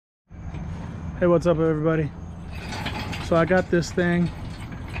Hey, what's up everybody? So I got this thing,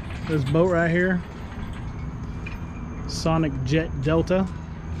 this boat right here, Sonic Jet Delta.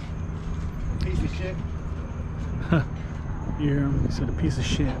 Piece of shit. You hear him? He said a piece of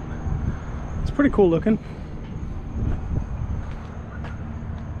shit. It's pretty cool looking.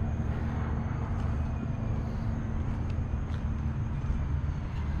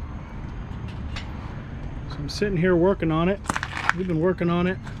 So I'm sitting here working on it. We've been working on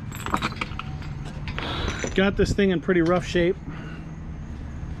it. Got this thing in pretty rough shape. You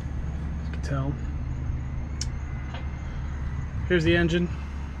can tell. Here's the engine.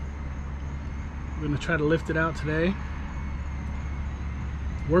 I'm gonna try to lift it out today.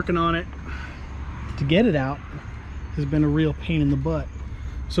 Working on it. To get it out has been a real pain in the butt.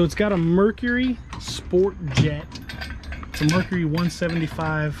 So it's got a Mercury Sport Jet. It's a Mercury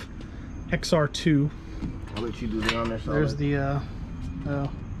 175 XR2. I'll let you do the on there. There's the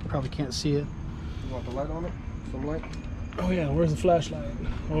probably can't see it. You want the light on it? Some light? Oh yeah, where's the flashlight?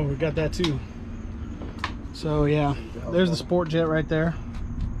 Oh, we got that too. So yeah, there's the Sport Jet right there.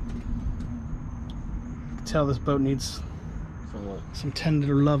 You can tell this boat needs some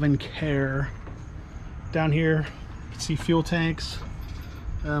tender love and care. Down here, you can see fuel tanks.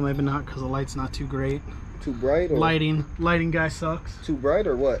 Maybe not because the light's not too great. Too bright? Or Lighting guy sucks. Too bright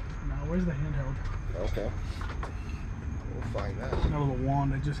or what? No, where's the handheld? Okay. We'll find that. That little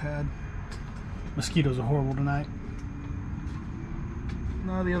wand I just had. Mosquitoes are horrible tonight.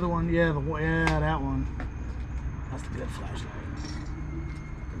 No, the other one, yeah, that one. That's the good flashlight.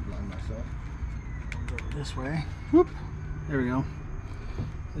 Can blind myself. Go this way. Whoop. There we go.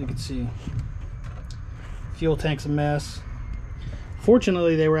 You can see. Fuel tank's a mess.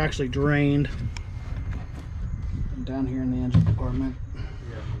 Fortunately, they were actually drained. And down here in the engine compartment.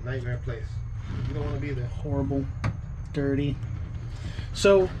 Yeah, nightmare place. You don't want to be there. Horrible, dirty.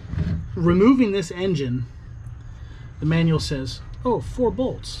 So, removing this engine, the manual says, oh, 4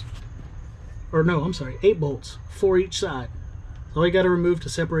 bolts. Or no, I'm sorry, 8 bolts, 4 each side. All you got to remove to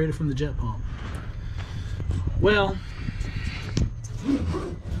separate it from the jet pump. Well,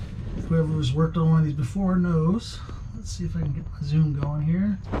 whoever's worked on one of these before knows. Let's see if I can get my zoom going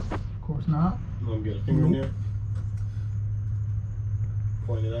here. Of course not. You want to get a finger in there?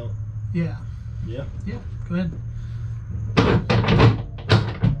 Point it out? Yeah. Yeah? Yeah, go ahead.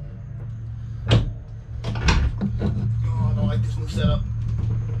 Oh, I don't like this new setup.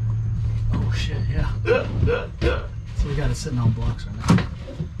 Oh shit, yeah. So we got it sitting on blocks right now.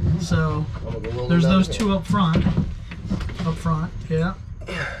 So there's those 2 up front. Yeah.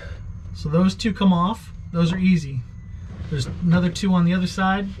 So those 2 come off. Those are easy. There's another 2 on the other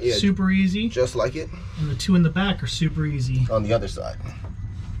side, yeah, super easy. Just like it. And the 2 in the back are super easy. On the other side.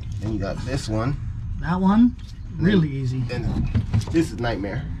 Then you got this one. That one, really easy. And this is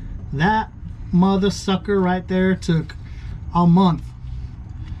nightmare. That mother sucker right there took a month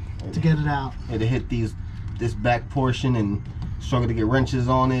to get it out. Had to hit this back portion and struggle to get wrenches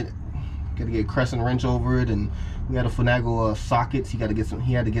on it. Got to get a crescent wrench over it, and we had to finagle sockets. He had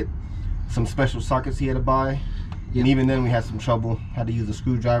to get some special sockets he had to buy. Yep. And even then we had some trouble. Had to use a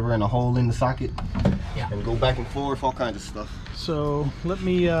screwdriver and a hole in the socket. Yeah. And go back and forth, all kinds of stuff. So let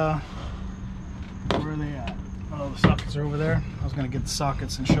me where are they at? Oh, the sockets are over there. I was gonna get the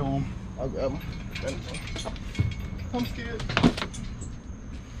sockets and show them. I'll grab them. I'm scared.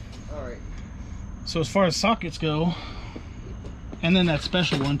 All right. So as far as sockets go, and then that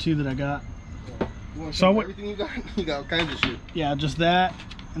special one too that I got. You want to show everything you got? You got all kinds of shit. Yeah, just that,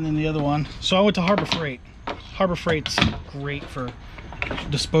 and then the other one. So I went to Harbor Freight. Harbor Freight's great for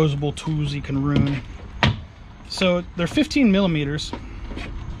disposable tools you can ruin. So they're 15 millimeters.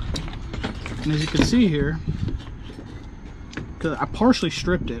 And as you can see here, I partially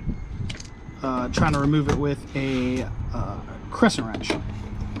stripped it, trying to remove it with a crescent wrench.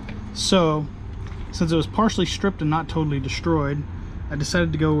 So since it was partially stripped and not totally destroyed, I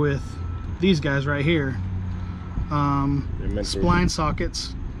decided to go with these guys right here. Spline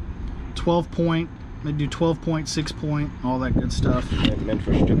sockets, 12 point, they do 12 point, 6 point, all that good stuff. Meant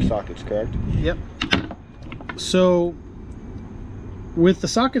for strip sockets, correct? Yep. So with the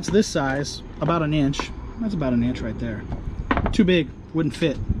sockets this size, about an inch, that's about an inch right there. Too big, wouldn't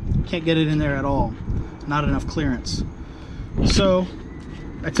fit. Can't get it in there at all. Not enough clearance. So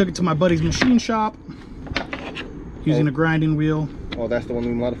I took it to my buddy's machine shop using a grinding wheel. Oh, that's the one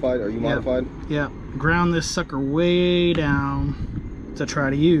we modified? Or you modified? Yeah. Ground this sucker way down to try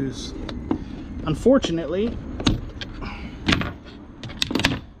to use. Unfortunately,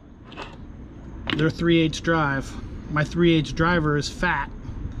 they're 3/8 drive. My 3/8 driver is fat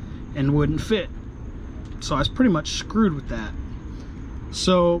and wouldn't fit. So I was pretty much screwed with that.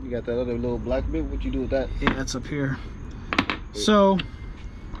 So you got that other little black bit. What you do with that? Yeah, it's up here. So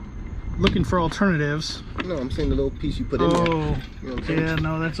looking for alternatives. No, I'm saying the little piece you put in there. Oh, you know what I'm saying? yeah,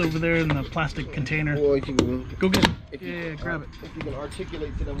 no, that's over there in the plastic container. Or if you can, Go get it. Yeah, grab it. If you can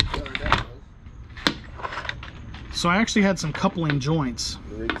articulate to them what that was. So I actually had some coupling joints.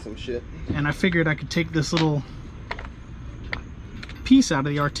 Rig some shit. And I figured I could take this little piece out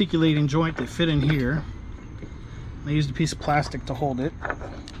of the articulating joint that fit in here. I used a piece of plastic to hold it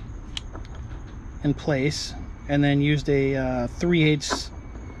in place, and then used a 3/8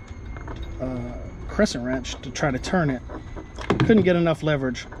 crescent wrench to try to turn it. Couldn't get enough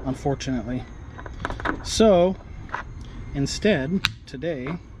leverage, unfortunately. So instead,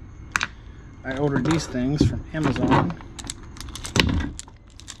 today, I ordered these things from Amazon.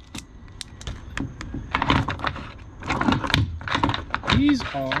 These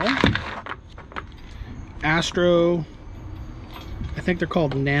are Astro, I think they're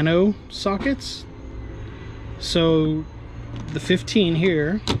called nano sockets. So the 15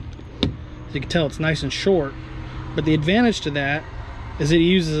 here, as you can tell, it's nice and short, but the advantage to that is it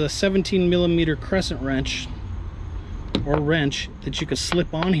uses a 17mm crescent wrench or wrench that you could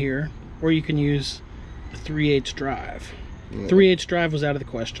slip on here, or you can use a 3/8 drive. Yeah. 3/8 drive was out of the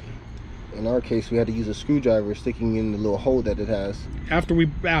question. In our case, we had to use a screwdriver sticking in the little hole that it has. After we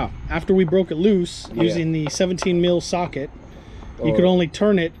broke it loose, yeah, using the 17mm socket, you could only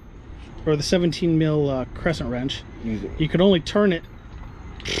turn it, or the 17mm crescent wrench, you could only turn it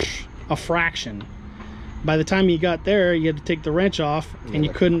a fraction. By the time you got there, you had to take the wrench off, and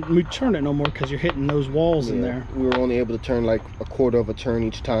you couldn't turn it no more because you're hitting those walls in there. We were only able to turn like a quarter of a turn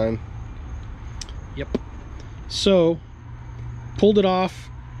each time. Yep. So, pulled it off,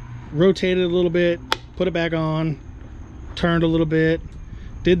 rotated a little bit, put it back on, turned a little bit,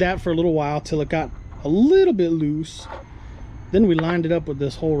 did that for a little while till it got a little bit loose. Then we lined it up with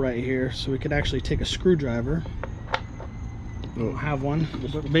this hole right here so we could actually take a screwdriver. I don't have one,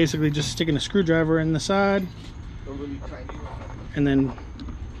 but basically just sticking a screwdriver in the side and then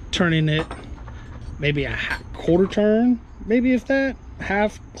turning it maybe a quarter turn, maybe, if that,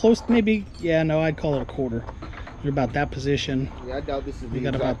 half, close, maybe. Yeah, no, I'd call it a quarter. You're about that position. Yeah, I doubt this is the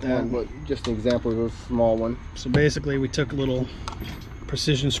exact one, but just an example of a small one. So basically we took a little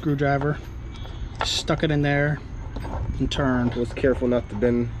precision screwdriver, stuck it in there, and turned. I was careful not to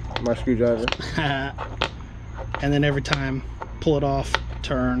bend my screwdriver. And then every time, pull it off,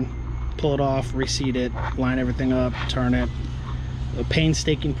 turn, pull it off, reseat it, line everything up, turn it. A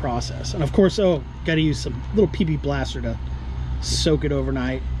painstaking process. And of course, got to use some little PB blaster to soak it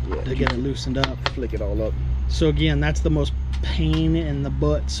overnight, to get it loosened up. Flick it all up. So again, that's the most pain in the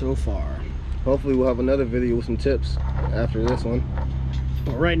butt so far. Hopefully we'll have another video with some tips after this one.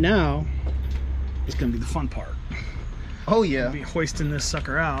 But right now, it's gonna be the fun part. Oh yeah. We'll be hoisting this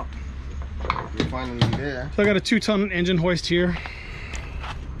sucker out. You're finally there. So I got a 2-ton engine hoist here.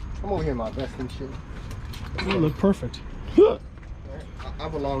 I'm over here in my vest and shit. You look perfect. I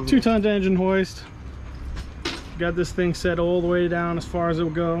belong here. 2-ton engine hoist. Got this thing set all the way down as far as it will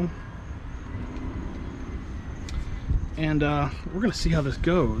go. And we're gonna see how this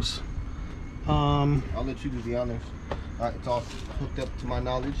goes. I'll let you do the honors. All right, it's all hooked up to my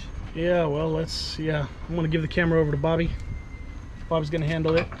knowledge. Yeah, well, I'm gonna give the camera over to Bobby. Bobby's gonna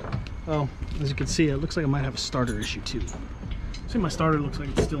handle it. Oh, as you can see, it looks like I might have a starter issue too. See, my starter looks like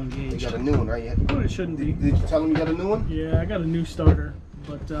it's still engaged. You got a new one, right? But it shouldn't be. Did you tell him you got a new one? Yeah, I got a new starter,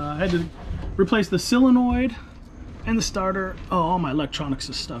 but I had to replace the solenoid and the starter. Oh, all my electronics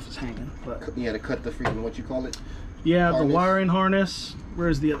and stuff is hanging. But you had to cut the freaking, what you call it? Yeah, harness. The wiring harness.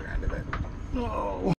 Where's the other end of it? Oh.